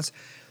and constant.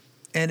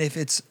 And if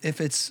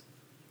it's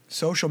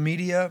social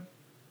media,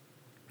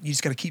 you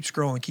just got to keep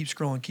scrolling.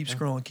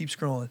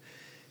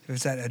 If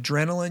it's that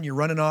adrenaline, you're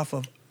running off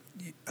of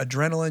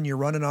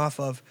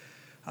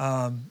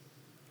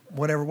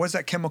whatever. What's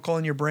that chemical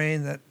in your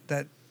brain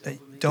that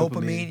dopamine?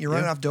 Dopamine, You're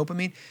running yeah. off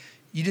dopamine.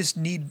 You just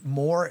need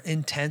more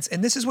intense.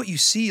 And this is what you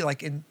see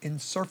like in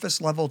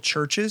surface level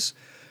churches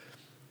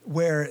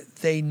where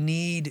they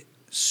need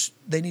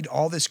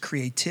all this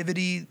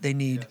creativity. They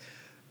need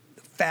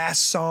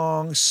fast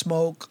songs,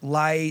 smoke,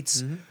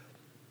 lights,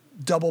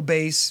 double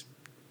bass,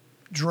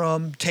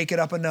 drum, take it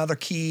up another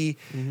key.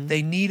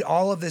 They need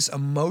all of this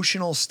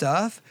emotional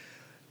stuff.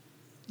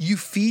 You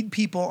feed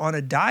people on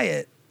a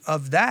diet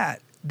of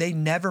that, they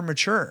never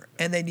mature,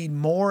 and they need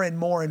more and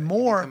more and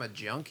more. Become a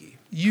junkie.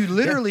 You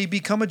literally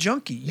become a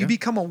junkie. You Yeah.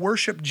 become a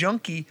worship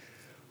junkie,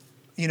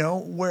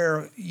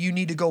 where you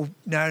need to go,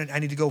 now I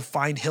need to go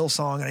find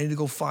Hillsong, I need to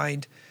go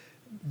find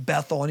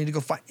Bethel, I need to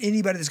go find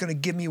anybody that's going to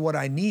give me what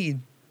I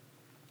need.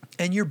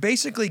 And you're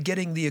basically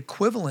getting the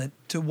equivalent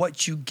to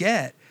what you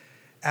get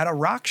at a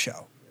rock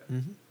show,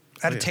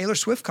 at a Yeah. Taylor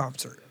Swift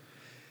concert.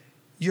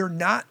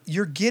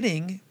 You're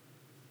getting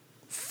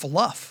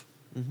fluff.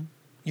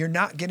 You're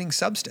not getting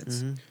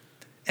substance.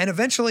 And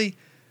eventually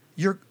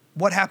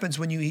what happens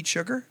when you eat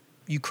sugar?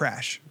 You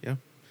crash. Yeah.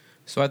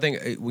 So I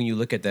think when you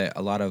look at that,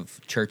 a lot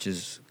of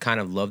churches kind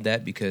of love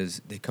that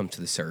because they come to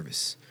the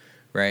service,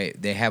 right?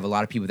 They have a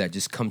lot of people that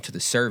just come to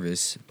the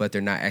service, but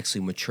they're not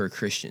actually mature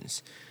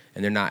Christians,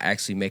 and they're not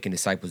actually making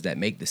disciples that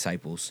make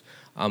disciples.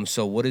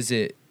 So what is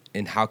it,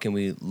 and how can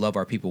we love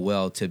our people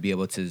well to be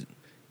able to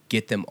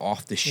get them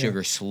off the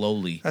sugar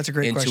slowly That's a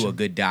great into question. a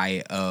good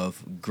diet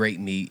of great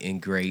meat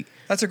and great...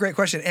 That's a great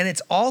question. And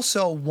it's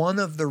also one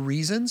of the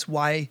reasons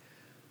why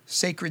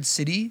Sacred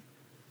City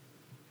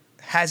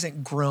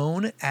hasn't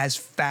grown as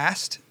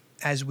fast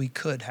as we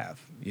could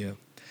have. Yeah.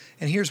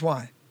 And here's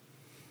why.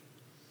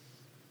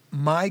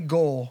 My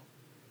goal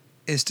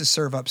is to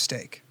serve up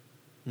steak.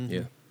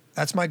 Yeah.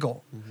 That's my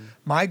goal.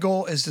 My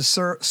goal is to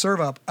serve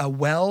up a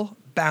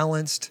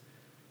well-balanced,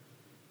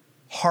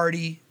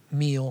 hearty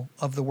meal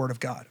of the Word of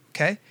God,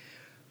 okay?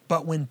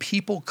 But when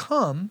people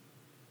come,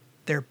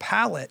 their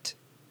palate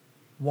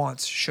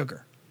wants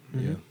sugar.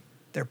 Yeah.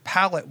 Their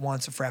palate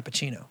wants a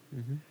Frappuccino.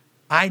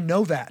 I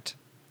know that.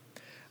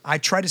 I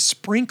try to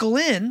sprinkle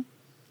in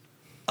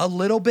a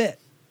little bit,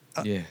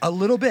 a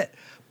little bit.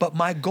 But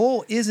my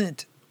goal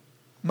isn't,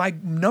 my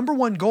number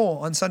one goal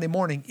on Sunday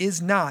morning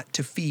is not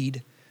to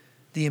feed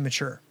the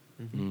immature.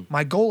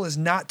 My goal is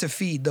not to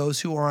feed those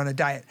who are on a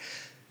diet.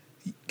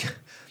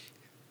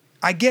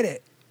 I get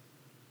it.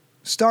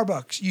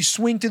 Starbucks, you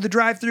swing through the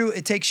drive-thru,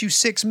 it takes you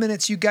 6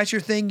 minutes, you got your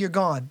thing, you're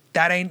gone.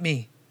 That ain't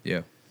me.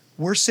 Yeah.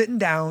 We're sitting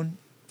down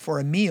for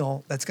a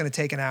meal that's going to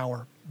take an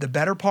hour, the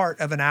better part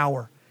of an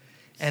hour.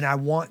 And I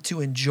want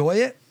to enjoy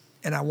it,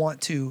 and I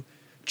want to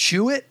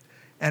chew it,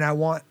 and I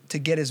want to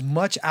get as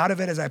much out of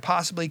it as I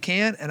possibly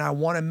can, and I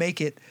want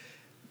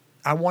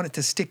it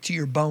to stick to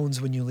your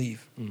bones when you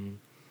leave.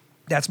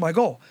 That's my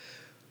goal.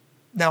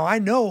 Now, I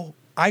know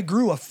I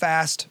grew a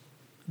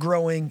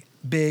fast-growing,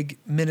 big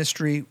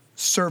ministry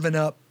serving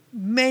up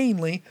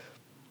mainly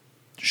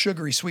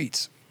sugary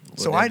sweets.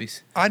 Little So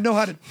Debbie's. I know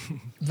how to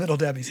Little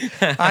Debbie's.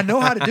 I know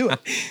how to do it.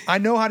 I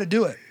know how to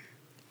do it.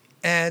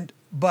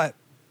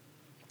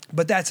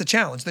 But that's a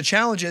challenge. The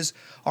challenge is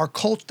our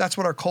culture. That's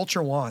what our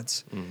culture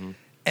wants.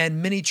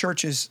 And many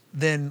churches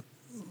then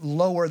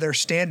lower their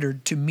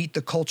standard to meet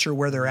the culture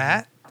where they're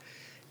at.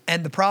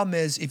 And the problem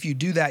is, if you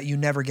do that, you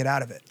never get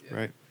out of it.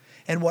 Right.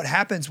 And what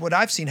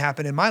I've seen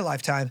happen in my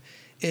lifetime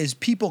is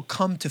people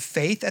come to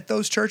faith at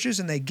those churches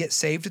and they get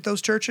saved at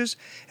those churches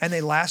and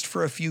they last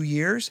for a few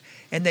years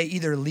and they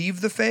either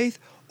leave the faith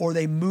or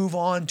they move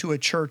on to a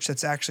church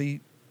that's actually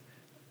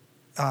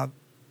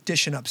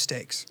dishing up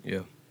steaks.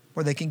 Yeah.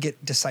 Where they can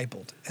get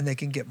discipled and they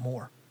can get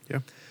more.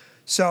 Yeah.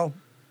 So,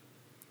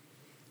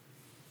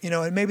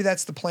 and maybe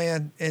that's the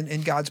plan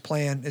in God's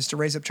plan is to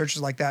raise up churches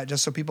like that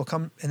just so people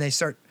come and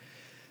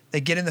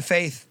they get in the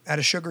faith at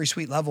a sugary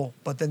sweet level,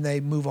 but then they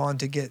move on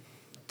to get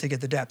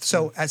the depth.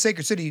 So at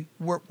Sacred City,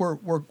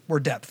 we're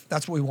depth.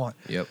 That's what we want.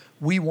 Yep.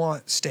 We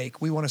want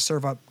steak. We want to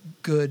serve up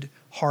good,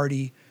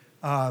 hearty,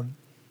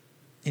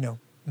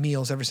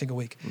 meals every single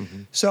week.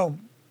 So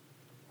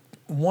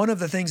one of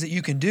the things that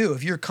you can do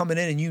if you're coming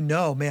in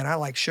and man, I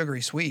like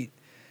sugary sweet,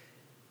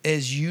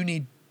 is you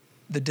need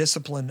the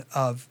discipline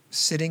of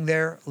sitting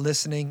there,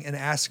 listening, and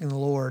asking the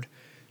Lord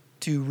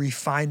to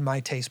refine my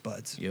taste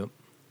buds. Yep.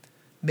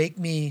 Make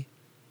me,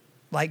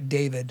 like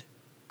David,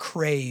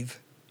 crave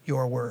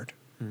your word.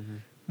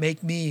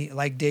 Make me,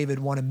 like David,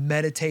 want to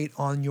meditate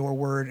on your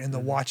word in the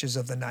watches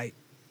of the night.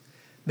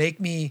 Make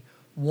me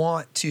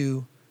want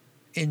to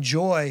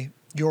enjoy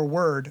your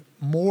word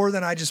more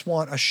than I just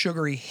want a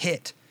sugary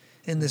hit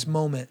in this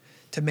moment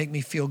to make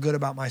me feel good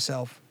about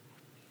myself.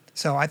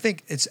 So I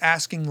think it's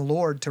asking the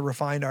Lord to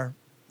refine our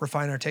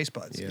taste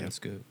buds. Yeah, that's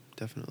good.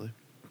 Definitely.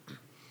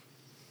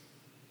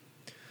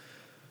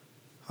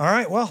 All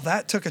right. Well,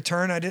 that took a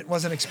turn I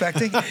wasn't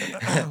expecting.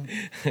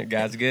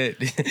 God's good.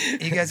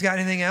 You guys got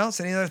anything else?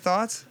 Any other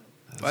thoughts?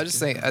 I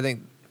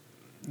think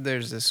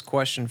there's this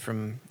question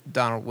from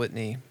Donald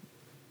Whitney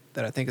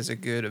that I think is a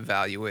good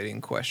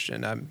evaluating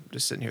question. I'm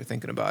just sitting here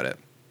thinking about it.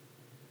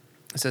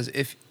 It says,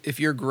 if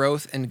your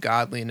growth in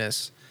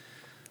godliness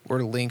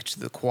were linked to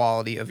the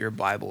quality of your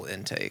Bible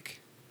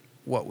intake,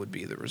 what would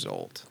be the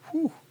result?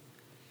 Whew.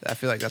 I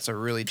feel like that's a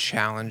really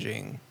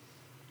challenging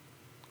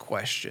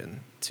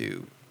question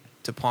to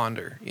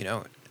ponder,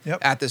 Yep.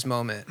 At this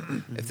moment.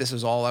 If this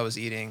is all I was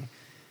eating,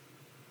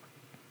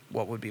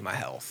 what would be my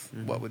health?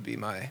 What would be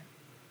my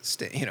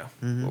state?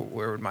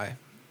 Where would my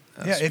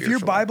If your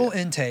spiritual Bible life be?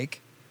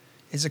 intake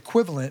is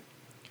equivalent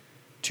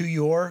to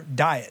your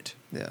diet,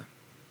 Yeah.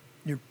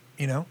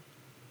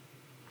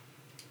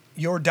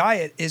 your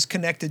diet is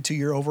connected to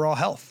your overall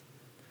health.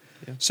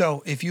 Yeah.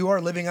 So if you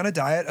are living on a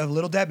diet of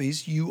Little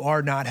Debbie's, you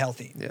are not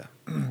healthy. Yeah.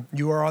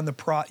 You are on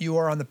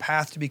the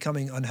path to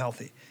becoming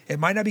unhealthy. It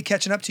might not be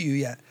catching up to you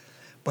yet,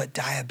 but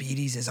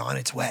diabetes is on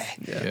its way.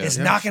 Yeah. It's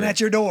Yeah, knocking sure. at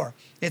your door.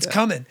 It's Yeah.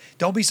 coming.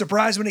 Don't be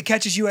surprised when it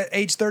catches you at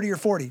age 30 or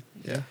 40.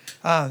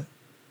 Yeah.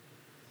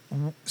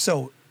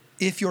 So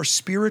if your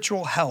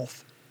spiritual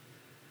health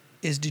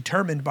is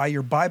determined by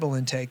your Bible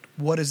intake,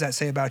 what does that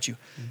say about you?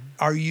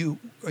 Are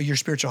your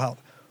spiritual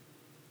health?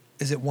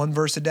 Is it one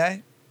verse a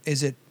day?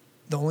 Is it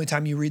the only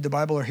time you read the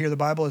Bible or hear the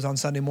Bible is on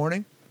Sunday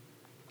morning?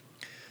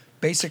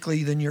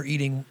 Basically, then you're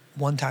eating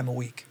one time a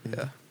week.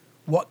 Yeah.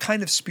 What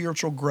kind of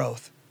spiritual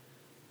growth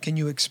can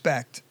you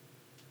expect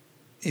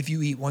if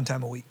you eat one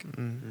time a week?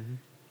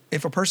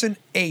 If a person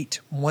ate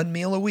one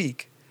meal a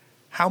week,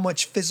 how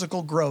much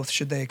physical growth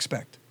should they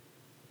expect?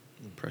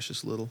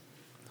 Precious little.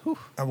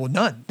 Well,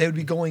 none. They would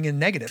be going in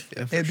negative.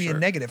 Yeah, They would be in sure.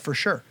 negative for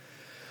sure.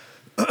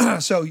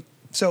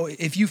 So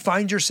if you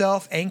find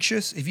yourself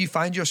anxious, if you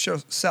find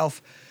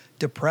yourself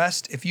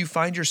depressed, if you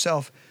find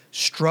yourself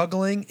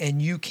struggling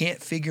and you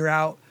can't figure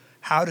out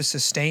how to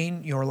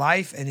sustain your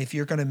life, and if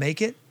you're going to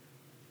make it,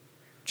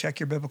 check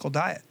your biblical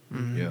diet.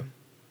 Yeah.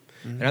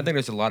 And I think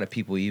there's a lot of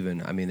people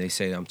they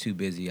say I'm too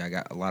busy. I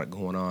got a lot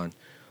going on.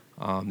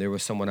 There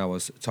was someone I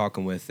was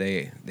talking with.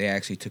 They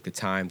actually took the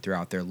time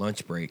throughout their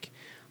lunch break.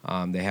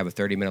 They have a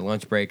 30-minute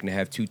lunch break and they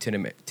have two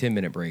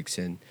 10-minute breaks.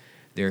 And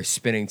they're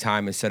spending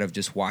time instead of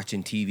just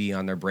watching TV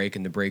on their break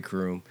in the break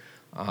room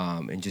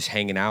and just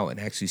hanging out and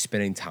actually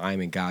spending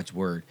time in God's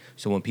Word.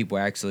 So when people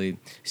actually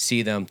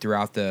see them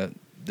throughout the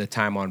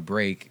time on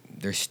break,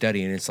 they're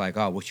studying. It's like,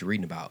 oh, what you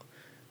reading about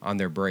on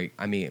their break?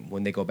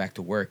 When they go back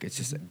to work, it's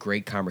just a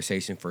great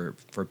conversation for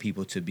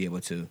people to be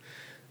able to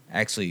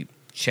actually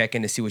check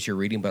in to see what you're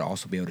reading, but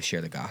also be able to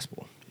share the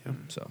gospel. Yeah.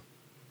 So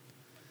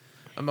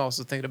I'm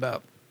also thinking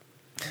about,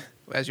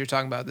 as you're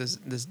talking about this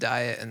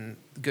diet and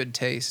good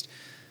taste.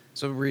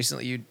 So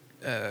recently,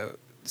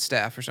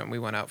 staff or something, we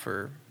went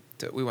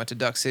to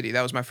Duck City.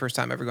 That was my first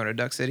time ever going to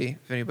Duck City.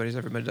 If anybody's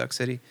ever been to Duck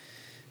City,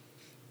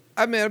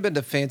 I've been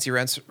to fancy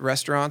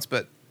restaurants,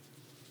 but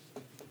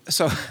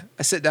so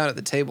I sit down at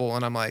the table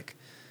and I'm like,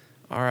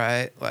 all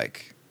right,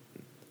 like,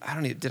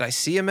 did I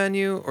see a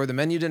menu, or the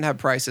menu didn't have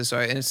prices? So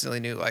I instantly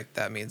knew, like,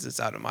 that means it's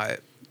out of my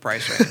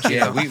price range.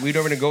 yeah, we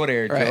don't even go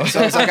there. Right. Joe.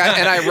 So it's like,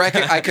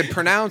 I could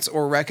pronounce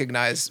or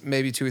recognize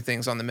maybe two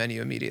things on the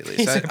menu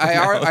immediately. So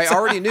I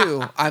already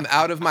knew I'm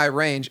out of my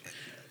range,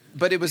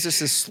 but it was just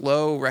this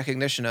slow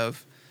recognition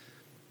of,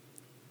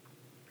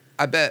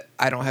 I bet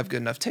I don't have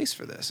good enough taste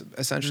for this,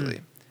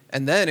 essentially.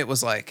 And then it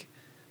was like,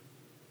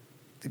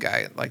 the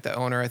guy, like the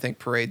owner, I think,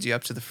 parades you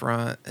up to the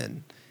front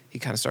and he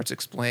kind of starts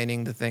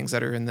explaining the things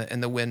that are in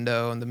the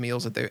window and the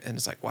meals that and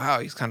it's like, wow,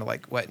 he's kind of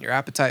like whetting your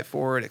appetite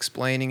for it,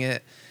 explaining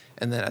it.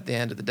 And then at the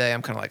end of the day,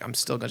 I'm kind of like, I'm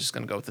still just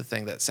going to go with the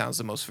thing that sounds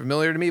the most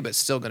familiar to me, but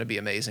still going to be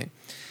amazing.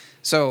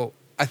 So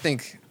I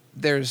think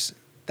that's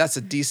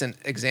a decent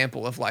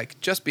example of, like,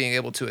 just being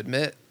able to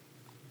admit,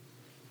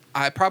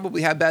 I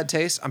probably have bad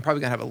taste. I'm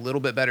probably going to have a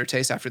little bit better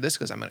taste after this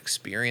because I'm going to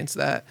experience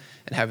that,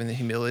 and having the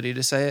humility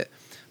to say it.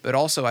 But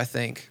also I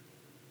think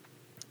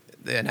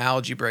the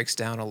analogy breaks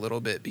down a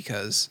little bit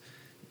because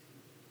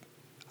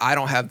I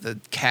don't have the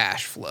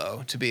cash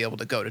flow to be able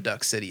to go to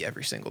Duck City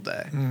every single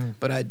day.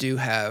 But I do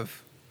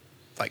have,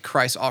 like,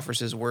 Christ offers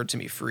his word to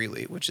me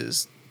freely, which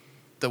is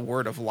the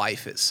word of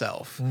life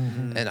itself.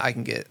 And I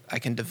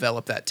can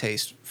develop that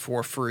taste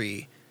for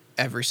free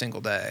every single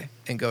day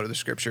and go to the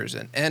scriptures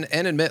and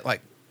admit,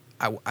 like,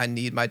 I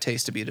need my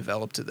taste to be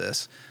developed to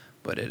this,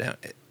 but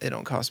it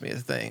don't cost me a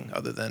thing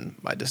other than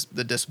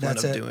the discipline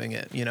That's of it. doing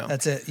it,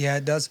 That's it. Yeah,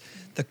 it does.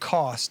 The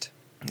cost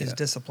is Yeah.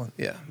 discipline.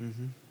 Yeah.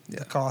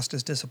 The cost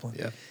is discipline.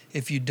 Yeah.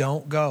 If you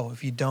don't go,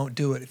 if you don't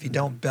do it, if you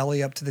don't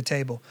belly up to the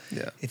table,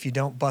 Yeah. if you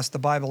don't bust the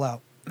Bible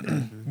out,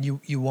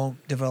 you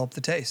won't develop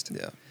the taste.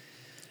 Yeah.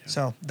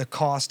 So the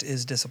cost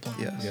is discipline.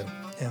 Yes.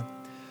 Yeah.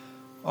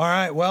 All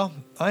right. Well,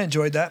 I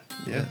enjoyed that.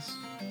 Yes.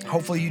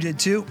 Hopefully you did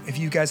too. If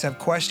you guys have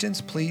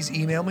questions, please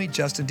email me,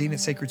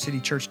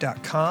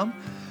 justindean@sacredcitychurch.com.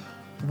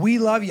 We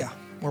love you.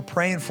 We're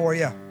praying for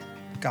you.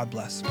 God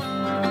bless.